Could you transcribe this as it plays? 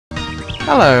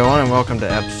Hello everyone and welcome to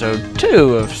episode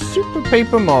 2 of Super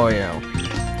Paper Mario.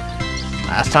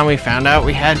 Last time we found out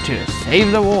we had to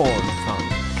save the world from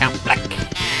Count Black.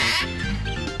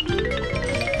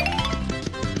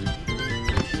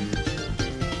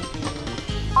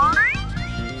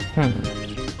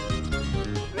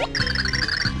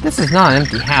 This is not an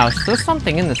empty house. There's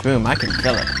something in this room. I can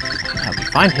feel it. Help you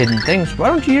find hidden things. Why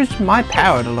don't you use my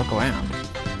power to look around?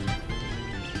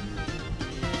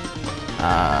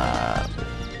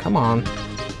 Come on.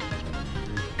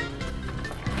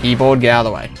 Keyboard, get out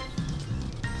of the way.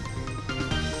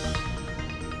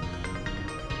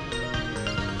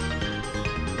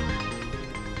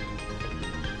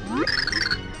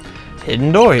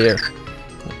 Hidden door here.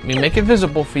 Let me make it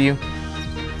visible for you.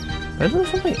 Is there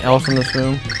something else in this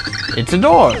room? It's a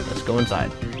door. Let's go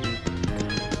inside.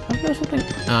 Is there something?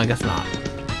 No, I guess not.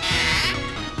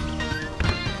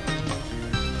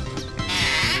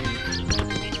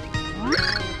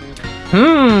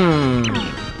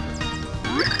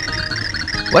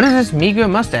 What is this meager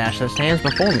mustache that stands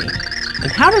before me?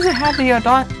 And how does it have the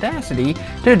audacity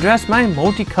to address my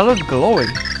multicolored glory?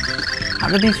 How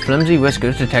do these flimsy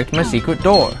whiskers detect my secret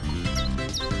door?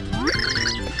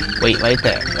 Wait right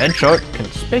there. Red shirt,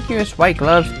 conspicuous white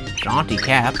gloves, jaunty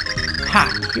cap.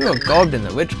 Ha! You are garbed in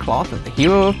the rich cloth of the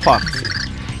hero of prophecy.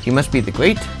 You must be the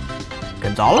great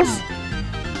Gonzalez?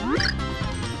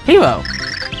 Hero!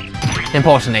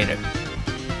 Impersonator.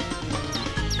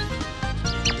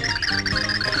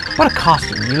 What a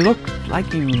costume. You look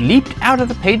like you leaped out of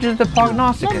the pages of the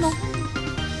Prognosticus.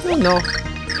 No.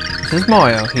 This is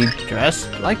Mario. He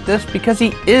dressed like this because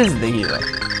he is the hero.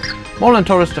 Moreland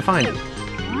told us to find him.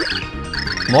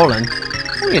 Moreland?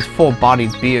 Only his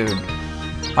full-bodied beard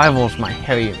rivals my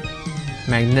hairy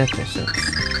magnificence.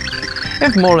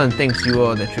 If Moreland thinks you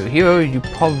are the true hero, you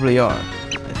probably are,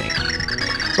 I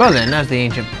think. Well then, as the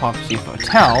ancient prophecy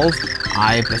foretells,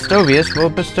 I, Bestovious, will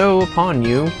bestow upon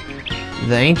you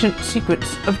the ancient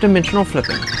secrets of dimensional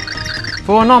flipping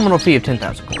for a nominal fee of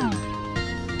 10,000 coins.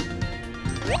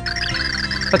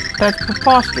 But that's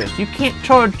preposterous. You can't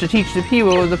charge to teach the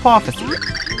hero of the prophecy.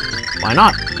 Why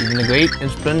not? Even the great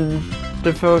and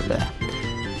splendiferous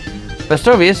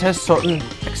Bestovious has certain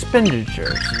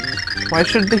expenditures. Why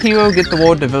should the hero get the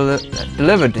word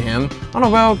delivered to him on a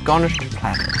well-garnished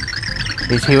platter?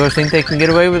 These heroes think they can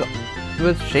get away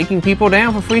with shaking people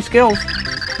down for free skills.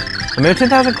 A mere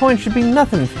 10,000 coins should be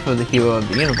nothing for the hero of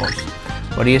the universe.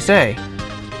 What do you say?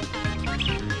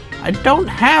 I don't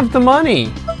have the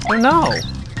money. Oh no.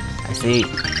 I see.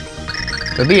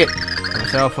 So be it.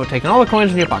 Myself for taking all the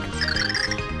coins in your pocket.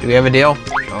 Do we have a deal?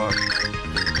 Sure.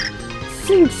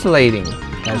 Seed slating.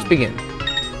 Let's begin.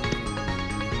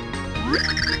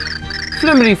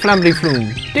 Flimmity flammity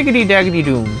flume. Diggity daggity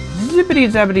doom. Zippity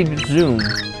zappity zoom.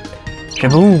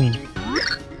 Shaboom.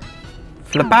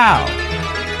 Flipow.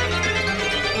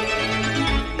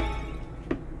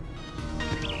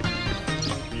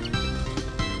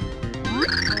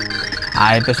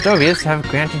 I, Bestovious, have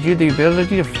granted you the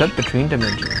ability to flip between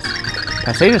dimensions.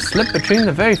 I say to slip between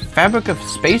the very fabric of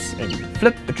space and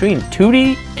flip between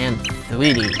 2D and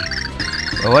 3D.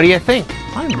 Well, what do you think?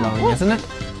 Mind-blowing, isn't it?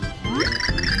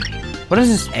 What is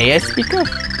this A I speak of?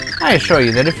 I assure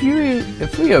you that if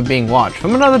we are being watched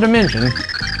from another dimension,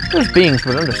 those beings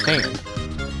would understand.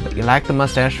 But you lack the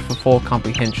mustache for full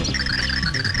comprehension.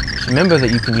 Just remember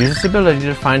that you can use this ability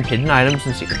to find hidden items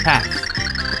and secret paths.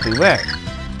 But beware.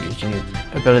 Using your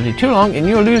ability too long and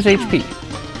you'll lose HP.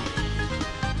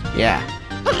 Yeah.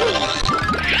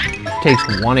 Takes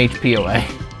 1 HP away.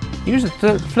 Use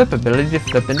the flip ability to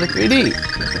flip into 3D.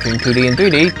 Flip between 2D and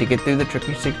 3D to get through the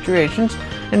tricky situations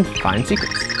and find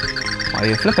secrets. While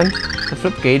you're flipping, the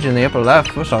flip gauge in the upper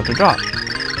left will start to drop.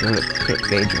 When the flip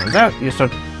gauge runs out, you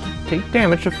start to take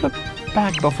damage to flip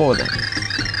back before then.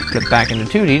 Flip back into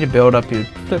 2D to build up your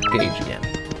flip gauge again.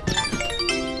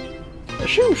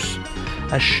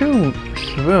 A shroom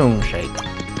shake.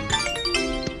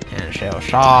 And shell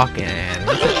shock and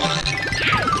that's it.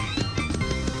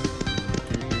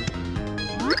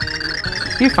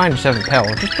 If you find yourself in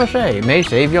peril, just push A. It may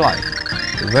save your life.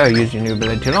 If you use your new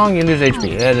ability too long, you lose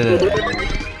HP. I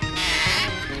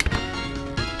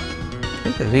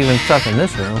think there's even stuff in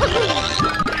this room.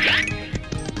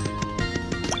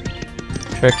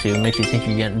 Tricks you, makes you think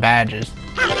you're getting badges.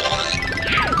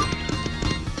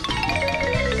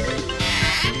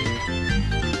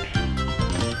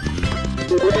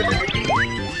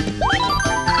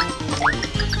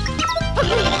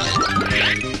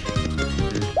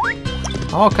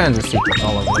 All kinds of secrets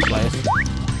all over the place.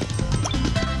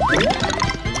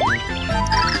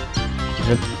 These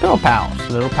are little pals.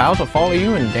 Little pals will follow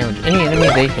you and damage any enemy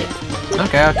they hit.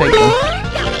 Okay, I'll take them.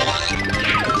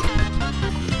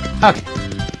 Okay.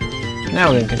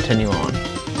 Now we're gonna continue on.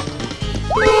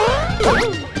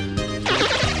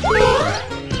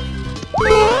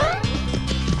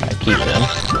 Gotta keep them.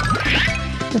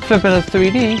 We're flipping a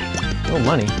 3D. Oh,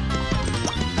 money.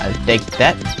 I'll take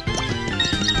that.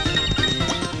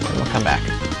 And we'll come back.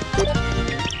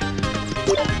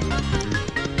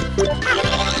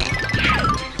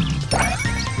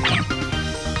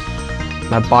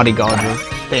 My bodyguard will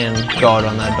stand guard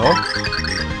on that door.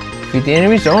 Defeat the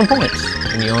enemy's own points.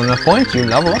 When you own enough points, you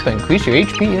level up and increase your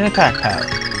HP and attack power.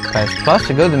 Press plus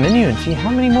to go to the menu and see how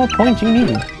many more points you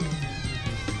need.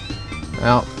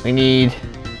 Well, we need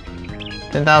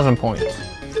 10,000 points.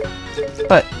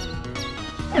 But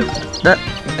that,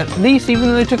 at least, even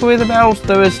though they took away the battles,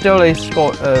 there is still a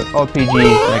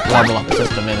RPG like level up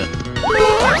system in it.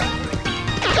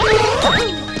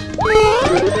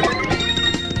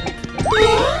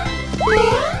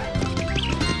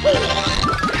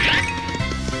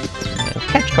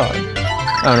 Catch card.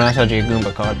 Oh no, that's actually a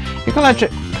Goomba card. You collect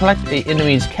the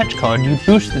enemy's catch card, you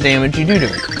boost the damage you do to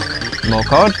it. The more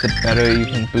cards, the better you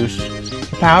can boost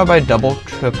the power by double,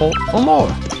 triple, or more.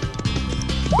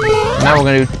 Now we're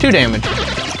gonna do 2 damage.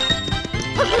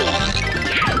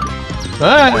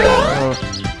 Ah!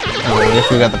 Oh, I guess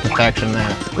we got the protection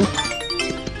there. Oops.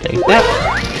 Take that.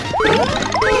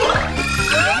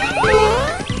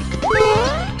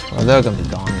 Oh, they're gonna be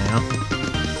gone now.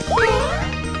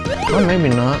 Or maybe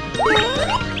not.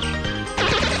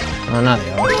 Oh, now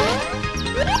they are.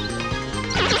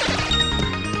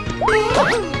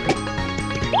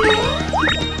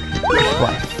 Well, I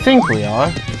think we are.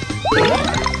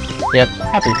 Yep,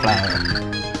 happy flower.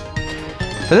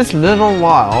 For this little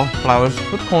while, flowers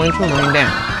with coins will rain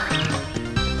down.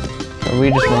 So we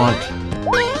just want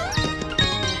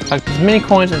like as many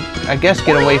coins as I guess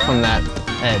get away from that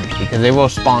edge because they will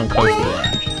spawn close to the edge.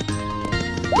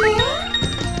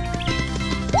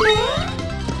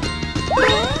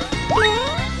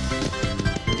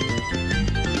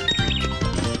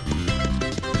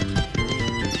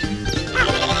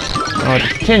 Now to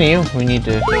continue, we need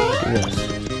to do this.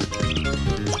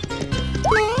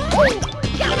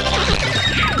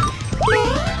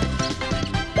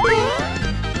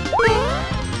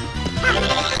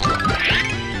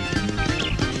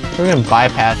 We're gonna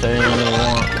bypass anything we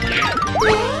want.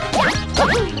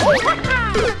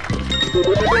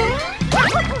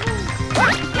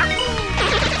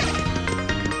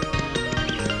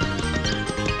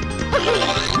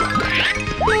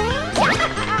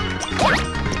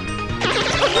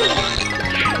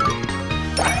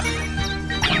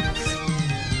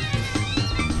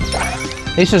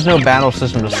 At least there's no battle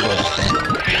system to slow us down.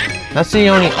 That's the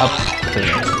only up to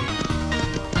this.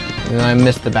 And then I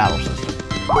missed the battle system.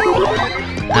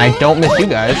 And I don't miss you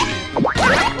guys.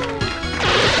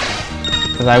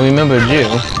 Because I remembered you.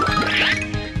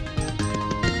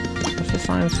 What's the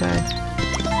sign say?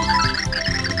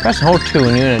 Press and hold 2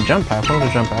 when you're in a jump platform to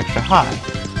jump extra high.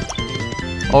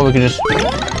 Or we could just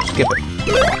skip it.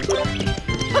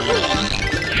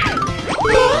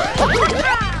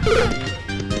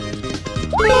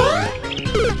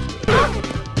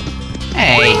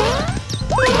 Hey!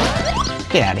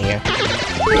 Get out of here.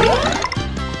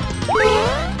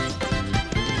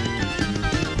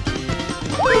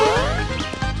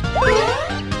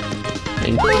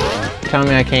 Tell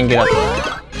me I can't get up there.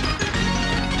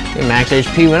 Your max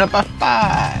HP went up by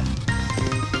 5.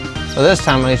 So this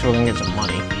time at least we're gonna get some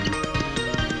money.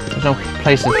 There's no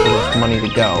places for this money to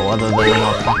go other than in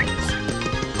our pockets.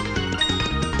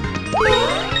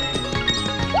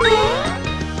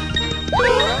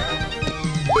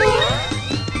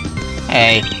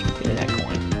 Hey, give me that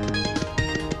coin.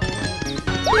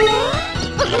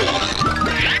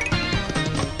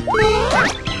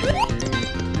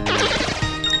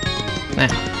 Now,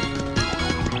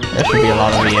 there should be a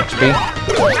lot of EXP.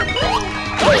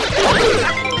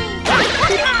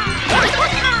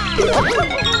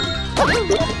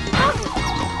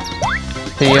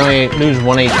 So you only lose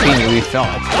 1 HP and you refill it.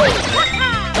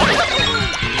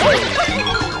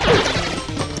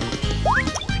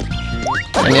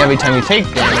 And every time you take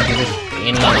damage, you just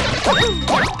gain another.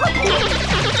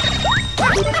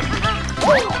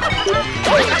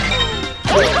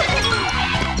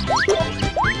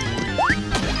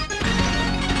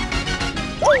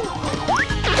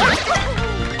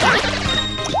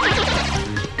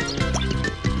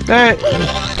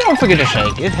 Don't forget to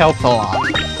shake, it helps a lot.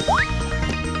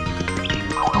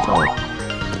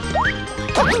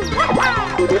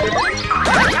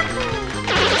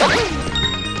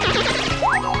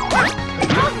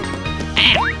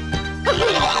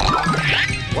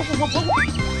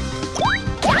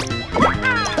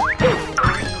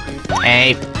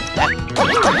 Hey.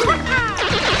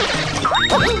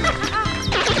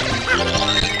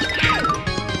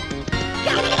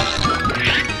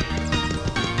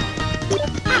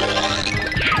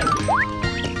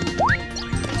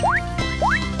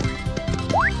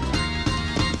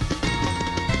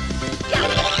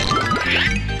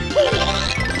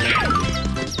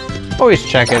 Always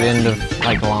check at end of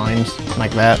like lines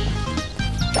like that.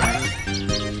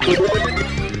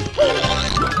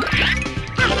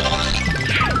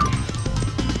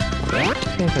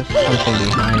 I think there's something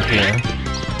behind here.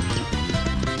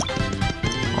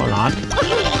 Or not.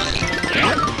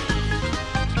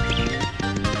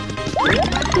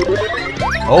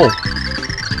 Oh!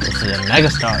 This is a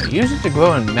megastar. Use it to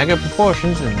grow in mega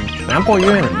proportions and trample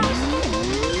your enemies.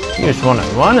 You just want to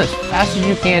run as fast as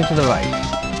you can to the right.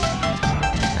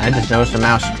 I just noticed a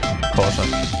mouse cursor.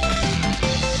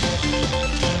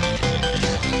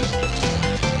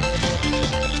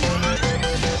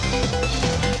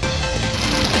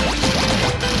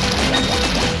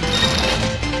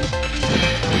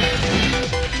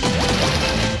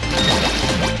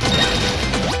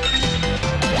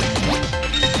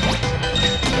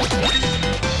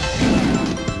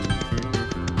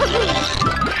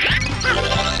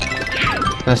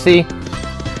 Now see,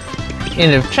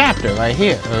 end of chapter right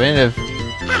here, or end of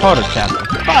part of chapter,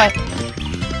 but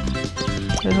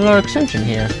there's another extension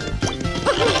here.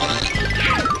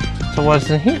 So what's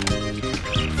in here?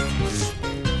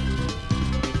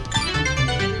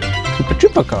 Koopa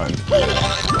Troopa card.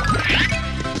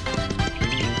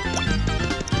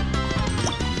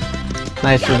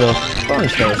 Nice little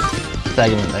bonus dose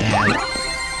segment they had.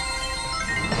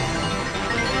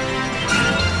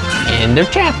 End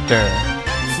of chapter.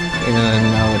 Even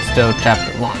though it's still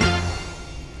chapter 1.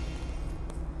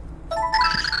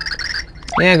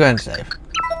 Yeah, go ahead and save.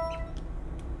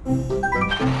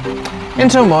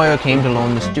 And so Mario came to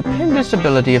learn the stupendous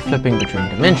ability of flipping between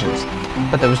dimensions.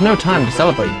 But there was no time to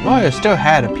celebrate. Mario still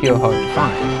had a pure heart to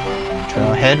find. The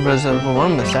trail ahead was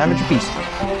overrun with savage beasts.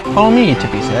 Follow me,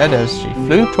 Tippy said as she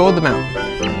flew toward the mountain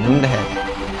and loomed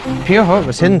ahead. The pure heart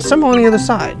was hidden somewhere on the other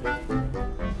side.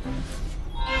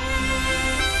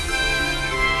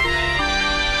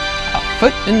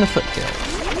 Foot in the foothills.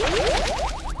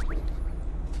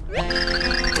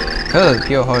 Oh, the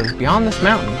pure heart is beyond this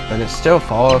mountain, but it's still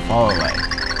far, far away.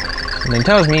 And it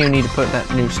tells me you need to put that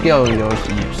new skill of yours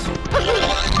to use.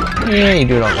 Yeah, you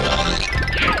do it all the time.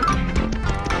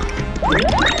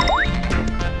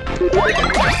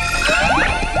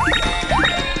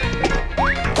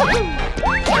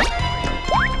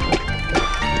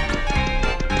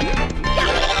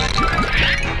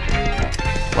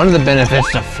 One of the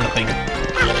benefits of flipping.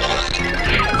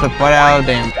 Flip right out of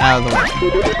the way.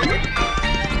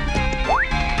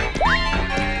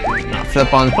 Now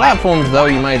flip on platforms though,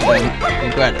 you might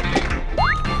regret it.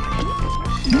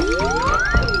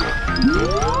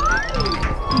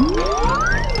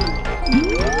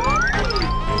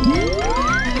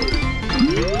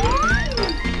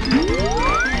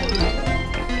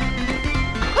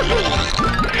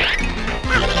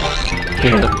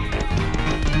 Give it a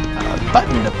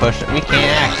button to push that we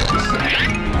can't access.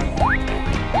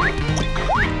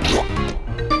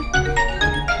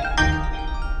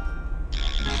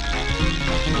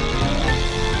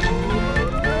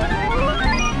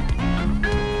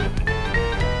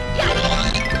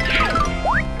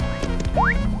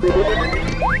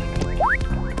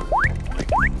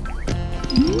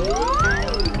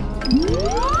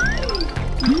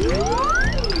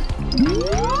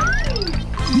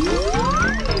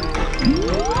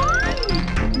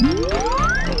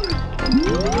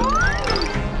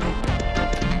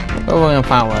 But we're gonna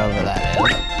find wherever that is.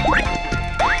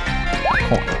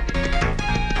 Coin.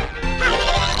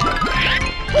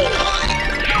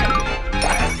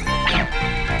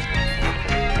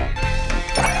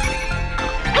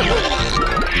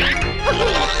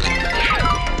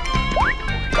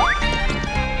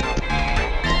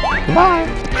 Goodbye.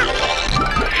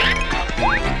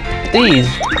 These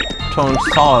turn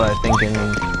solid, I think, in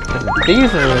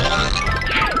these are.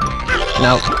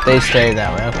 Nope, they stay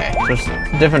that way. Okay, so it's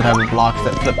different type of blocks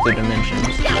that flip through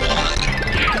dimensions.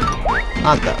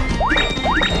 Not those.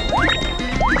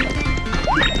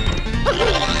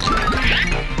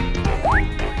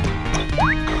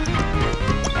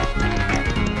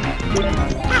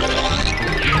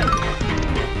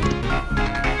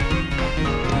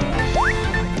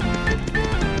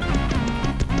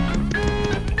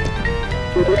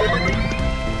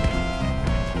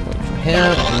 Wait for him,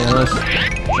 and then let's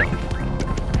jump.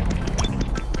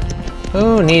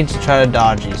 Who needs to try to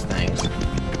dodge these things?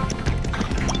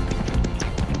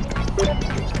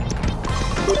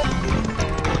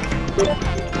 Oh,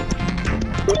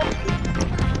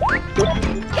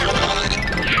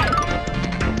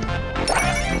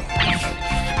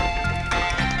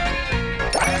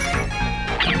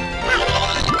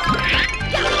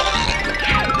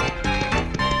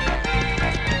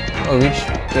 we reached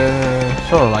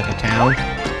sort of like a town.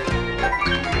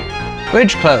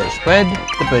 Bridge closed. Red,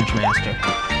 the bridge master.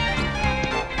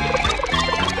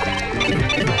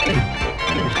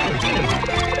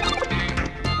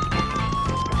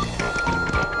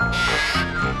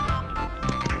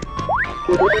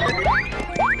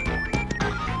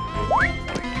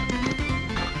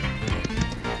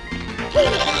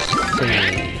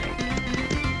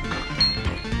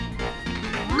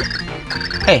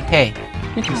 Hey,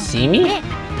 you can see me?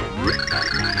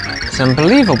 It's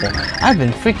unbelievable. I've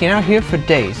been freaking out here for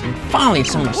days, and finally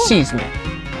someone sees me.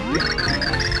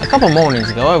 A couple mornings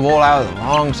ago, I roll out of the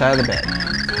wrong side of the bed.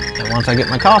 And once I get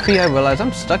my coffee, I realize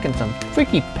I'm stuck in some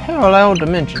freaky parallel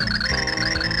dimension.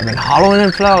 I've been hollowing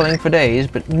and flailing for days,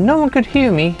 but no one could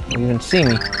hear me or even see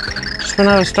me. Just when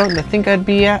I was starting to think I'd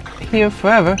be out here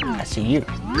forever, I see you.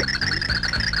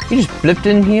 You just blipped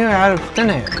in here out of thin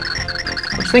air.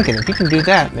 I was thinking, if you can do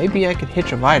that, maybe I could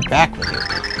hitch a ride back with you.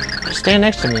 Just stand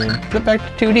next to me and flip back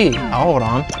to 2D. I'll hold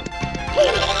on.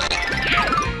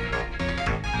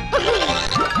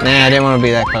 Nah, I didn't want to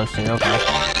be that close to you. Okay.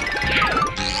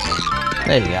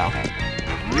 There you go.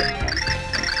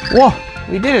 Whoa,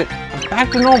 we did it. I'm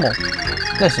back to normal.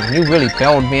 Listen, you really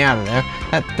bailed me out of there.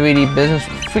 That 3D business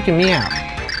was freaking me out.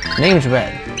 Name's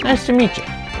Red. Nice to meet you.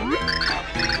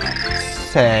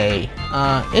 Say,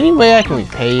 any way I can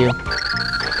repay you?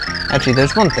 Actually,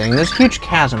 there's one thing. There's a huge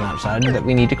chasm outside that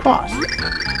we need to cross.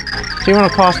 So you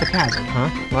want to cross the chasm, huh?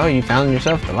 Well, you found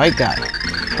yourself the right guy.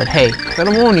 But hey,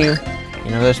 gotta warn you.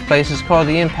 You know this place is called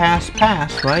the Impasse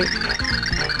Pass, right?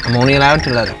 I'm only allowed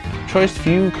to let a choice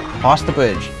few cross the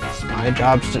bridge. It's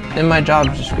in my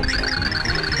job description.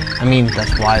 I mean,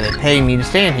 that's why they pay me to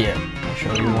stand here. You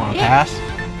sure you want to pass?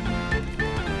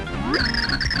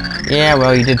 Yeah,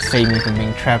 well, you did save me from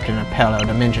being trapped in a parallel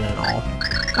dimension and all.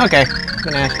 Okay, I'm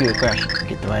gonna ask you a question.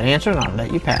 Get the right answer and I'll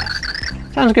let you pass.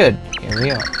 Sounds good. Here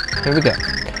we are. Here we go.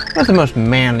 What's the most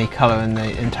manly color in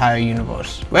the entire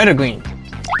universe? Red or green?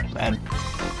 Red.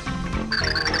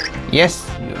 Yes,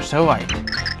 you're so right.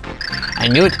 I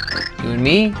knew it. You and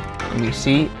me, we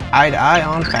see eye to eye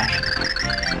on fashion.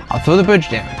 I'll throw the bridge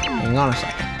down. Hang on a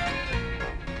second.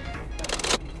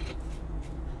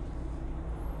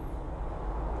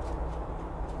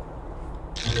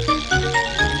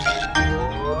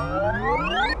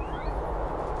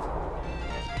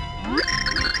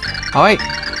 Alright,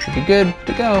 should be good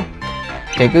to go.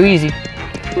 Take her easy.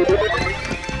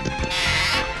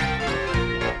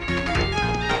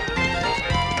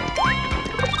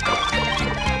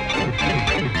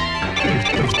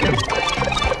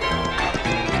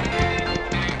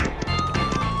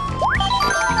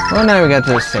 Well, now we got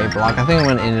to the save block. I think I'm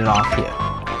going to end it off here.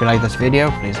 If you like this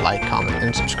video, please like, comment,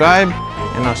 and subscribe.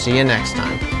 And I'll see you next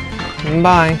time.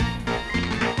 Bye.